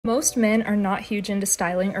Most men are not huge into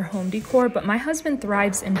styling or home decor, but my husband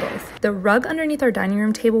thrives in both. The rug underneath our dining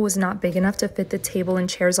room table was not big enough to fit the table and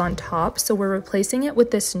chairs on top, so we're replacing it with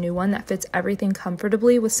this new one that fits everything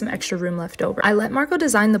comfortably with some extra room left over. I let Marco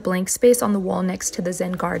design the blank space on the wall next to the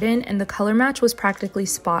Zen garden, and the color match was practically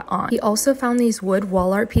spot on. He also found these wood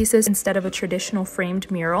wall art pieces instead of a traditional framed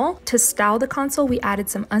mural. To style the console, we added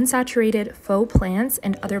some unsaturated faux plants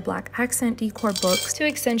and other black accent decor books to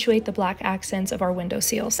accentuate the black accents of our window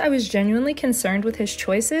seals. I was genuinely concerned with his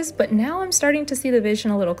choices, but now I'm starting to see the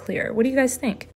vision a little clearer. What do you guys think?